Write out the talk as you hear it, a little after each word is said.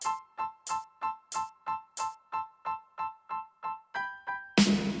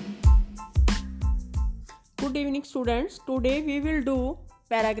Good evening students. Today we will do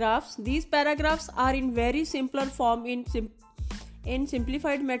paragraphs. These paragraphs are in very simpler form in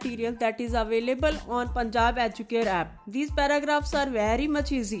simplified material that is available on Punjab Educare app. These paragraphs are very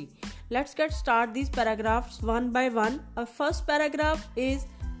much easy. Let's get start these paragraphs one by one. Our first paragraph is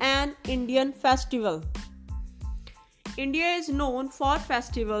an Indian festival. India is known for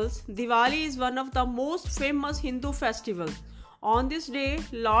festivals. Diwali is one of the most famous Hindu festivals. On this day,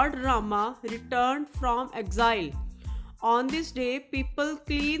 Lord Rama returned from exile. On this day, people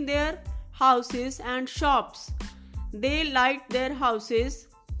clean their houses and shops. They light their houses.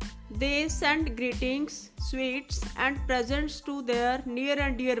 They send greetings, sweets, and presents to their near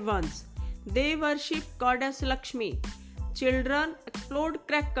and dear ones. They worship Goddess Lakshmi. Children explode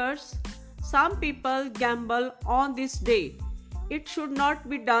crackers. Some people gamble on this day. It should not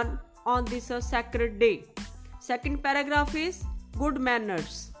be done on this sacred day. Second paragraph is good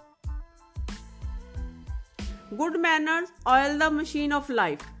manners. Good manners oil the machine of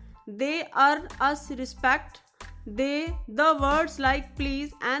life. They earn us respect. The words like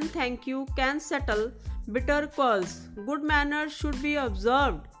please and thank you can settle bitter quarrels. Good manners should be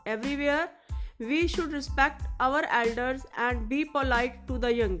observed everywhere. We should respect our elders and be polite to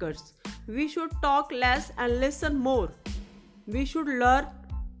the youngers. We should talk less and listen more. We should learn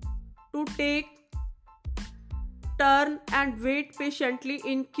to take turn and wait patiently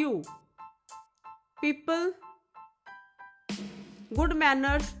in queue. Good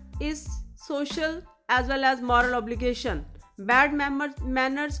manners is social as well as moral obligation. Bad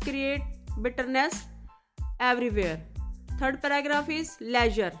manners create bitterness everywhere. Third paragraph is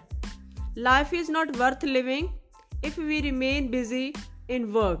leisure. Life is not worth living if we remain busy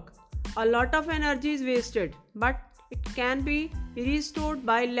in work. A lot of energy is wasted, but it can be restored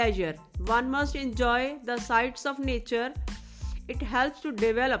by leisure. One must enjoy the sights of nature. It helps to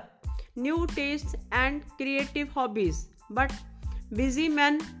develop new tastes and creative hobbies. But busy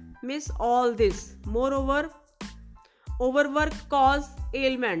men miss all this. Moreover, overwork causes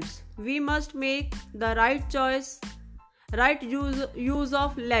ailments. We must make the right choice, right use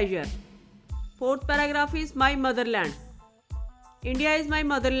of leisure. Fourth paragraph is my motherland. India is my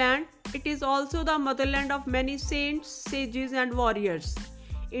motherland. It is also the motherland of many saints, sages, and warriors.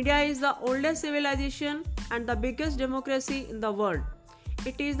 India is the oldest civilization and the biggest democracy in the world.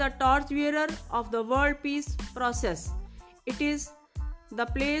 It is the torchbearer of the world peace process. It is the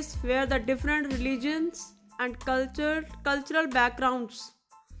place where the different religions and cultural backgrounds,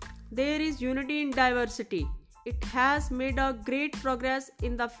 there is unity in diversity. It has made a great progress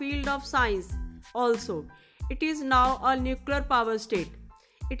in the field of science also. It is now a nuclear power state.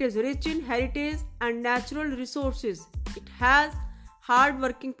 It is rich in heritage and natural resources. It has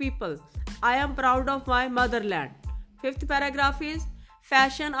hard-working people. I am proud of my motherland. Fifth paragraph is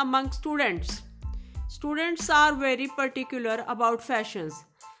fashion among students. Students are very particular about fashions.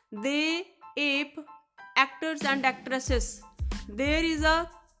 They ape actors and actresses. There is a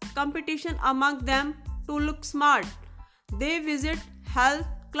competition among them to look smart. They visit health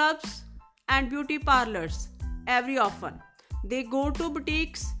clubs and beauty parlors every often. They go to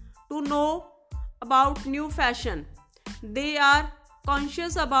boutiques to know about new fashion. They are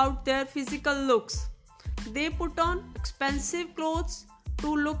conscious about their physical looks. They put on expensive clothes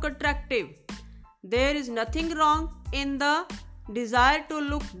to look attractive. There is nothing wrong in the desire to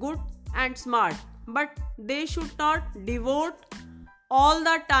look good and smart, but they should not devote all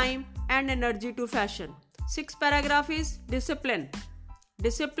the time and energy to fashion. Sixth paragraph is discipline.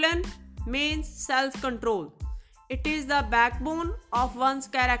 Discipline means self-control. It is the backbone of one's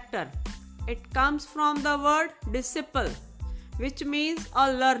character. It comes from the word disciple, which means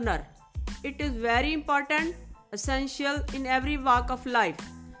a learner. It is very important, essential in every walk of life.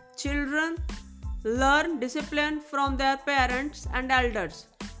 Children learn discipline from their parents and elders.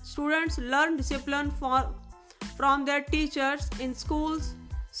 Students learn discipline from their teachers in schools.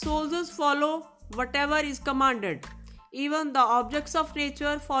 Soldiers follow whatever is commanded. Even the objects of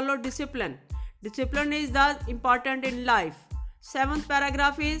nature follow discipline. Discipline is thus important in life. Seventh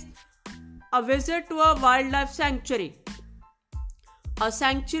paragraph is a visit to a wildlife sanctuary. A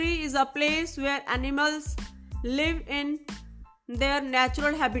sanctuary is a place where animals live in their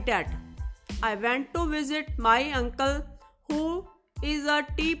natural habitat. I went to visit my uncle who is a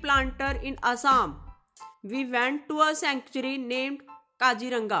tea planter in Assam. We went to a sanctuary named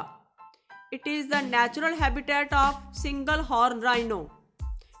Kaziranga. It is the natural habitat of single-horn rhino.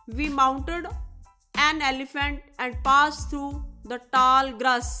 We mounted an elephant and passed through the tall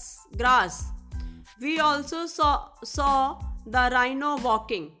grass. We also saw the rhino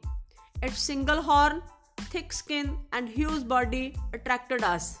walking. Its single horn, thick skin, and huge body attracted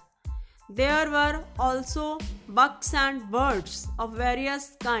us. There were also bugs and birds of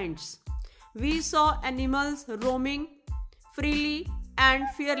various kinds. We saw animals roaming freely and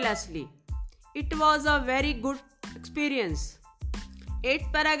fearlessly. It was a very good experience.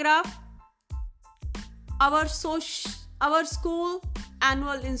 8th paragraph. Our school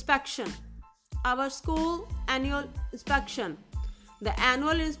annual inspection. Our school annual inspection. The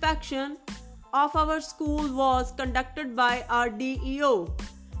annual inspection of our school was conducted by our DEO.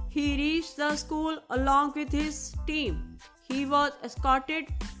 He reached the school along with his team. He was escorted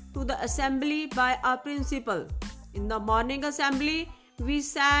to the assembly by our principal. In the morning assembly, we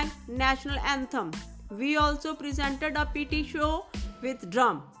sang national anthem. We also presented a PT show with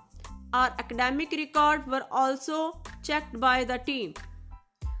drum. Our academic records were also checked by the team.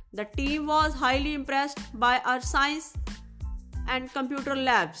 The team was highly impressed by our science and computer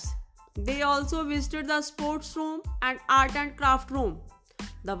labs. They also visited the sports room and art and craft room.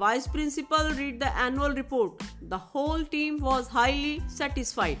 The vice principal read the annual report. The whole team was highly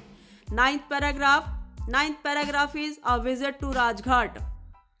satisfied. Ninth paragraph is a visit to Rajghat.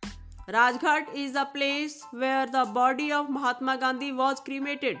 Rajghat is the place where the body of Mahatma Gandhi was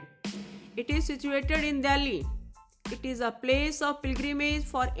cremated. It is situated in Delhi. It is a place of pilgrimage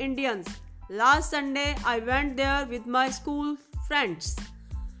for Indians. Last Sunday, I went there with my school friends.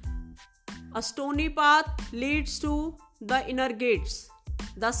 A stony path leads to the inner gates.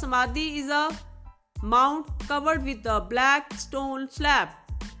 The Samadhi is a mount covered with a black stone slab.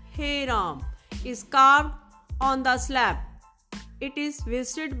 Hey Ram is carved on the slab. It is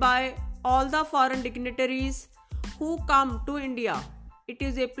visited by all the foreign dignitaries who come to India. It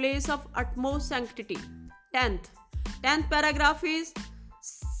is a place of utmost sanctity. 10th paragraph is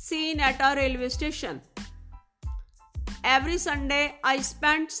seen at a railway station. Every Sunday, I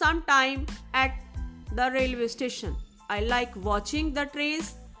spend some time at the railway station. I like watching the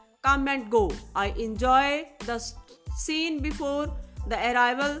trains come and go. I enjoy the scene before the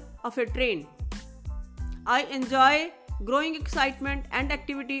arrival of a train. I enjoy growing excitement and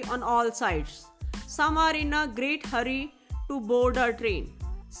activity on all sides. Some are in a great hurry to board a train.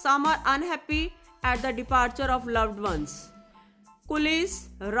 Some are unhappy at the departure of loved ones. Coolies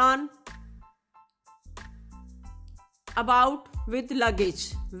run about with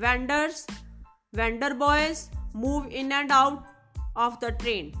luggage. Vendor boys move in and out of the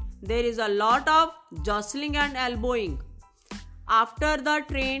train. There is a lot of jostling and elbowing. After the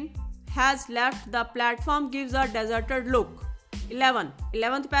train has left, the platform gives a deserted look.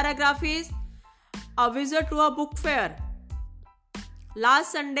 11th paragraph is a visit to a book fair.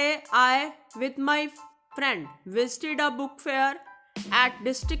 Last Sunday, I, with my friend, visited a book fair at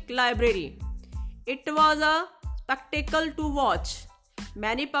district library. It was a spectacle to watch.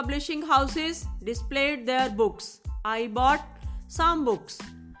 Many publishing houses displayed their books. I bought some books.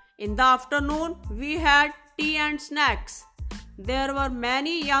 In the afternoon, we had tea and snacks. There were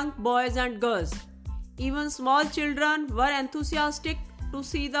many young boys and girls. Even small children were enthusiastic to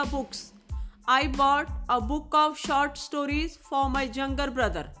see the books. I bought a book of short stories for my younger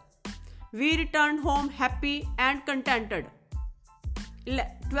brother. We returned home happy and contented.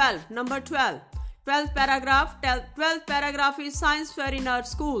 12. 12th paragraph is science fair in our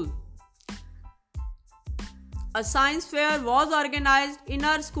school. A science fair was organized in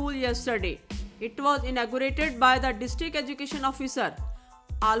our school yesterday. It was inaugurated by the district education officer.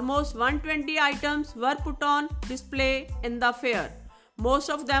 Almost 120 items were put on display in the fair. Most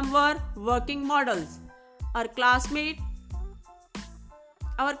of them were working models. Our class made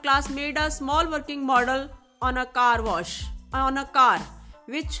a small working model on a car,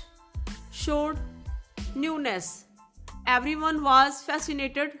 which showed newness. Everyone was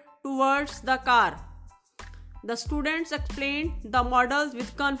fascinated towards the car. The students explained the models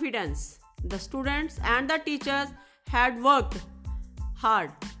with confidence. The students and the teachers had worked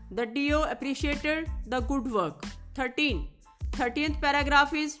hard. The DO appreciated the good work. 13th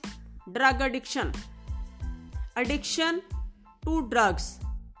paragraph is drug addiction. Addiction to drugs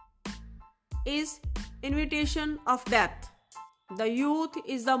is invitation of death. The youth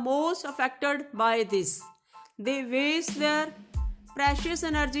is the most affected by this. They waste their precious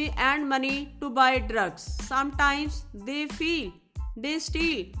energy and money to buy drugs. Sometimes they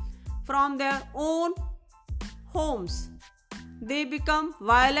steal from their own homes. They become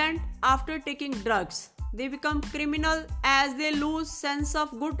violent after taking drugs. They become criminal as they lose sense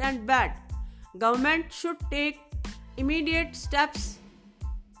of good and bad. Government should take immediate steps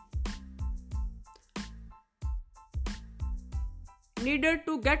needed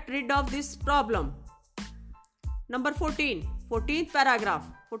to get rid of this problem. Number 14th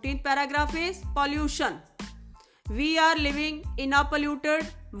paragraph is pollution. We are living in a polluted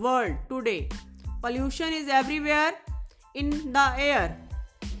world today. Pollution is everywhere, in the air,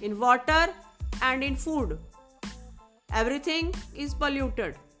 in water, and in food. Everything is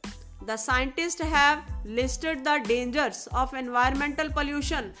polluted. The scientists have listed the dangers of environmental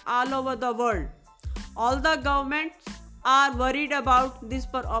pollution all over the world. All the governments are worried about this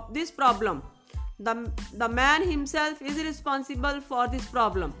problem. The man himself is responsible for this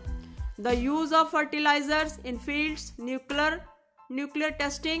problem. The use of fertilizers in fields, nuclear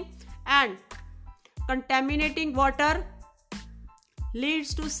testing, and contaminating water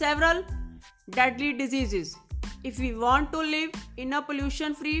leads to several deadly diseases. If we want to live in a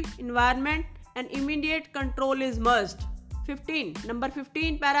pollution-free environment, an immediate control is must. 15. Number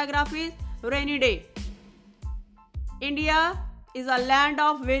 15 paragraph is rainy day. India is a land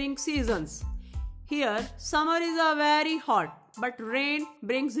of varying seasons. Here, summer is a very hot, but rain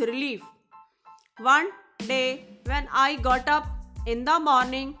brings relief. One day, when I got up in the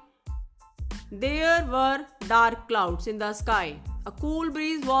morning, there were dark clouds in the sky. A cool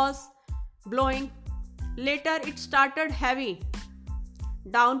breeze was blowing. Later, it started heavy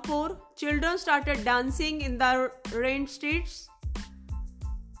downpour. Children started dancing in the rain. Streets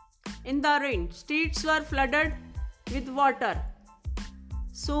were flooded with water.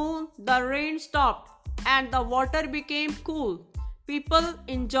 Soon the rain stopped and the water became cool. People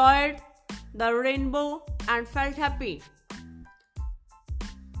enjoyed the rainbow and felt happy.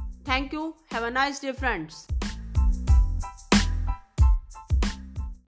 Thank you. Have a nice day, friends.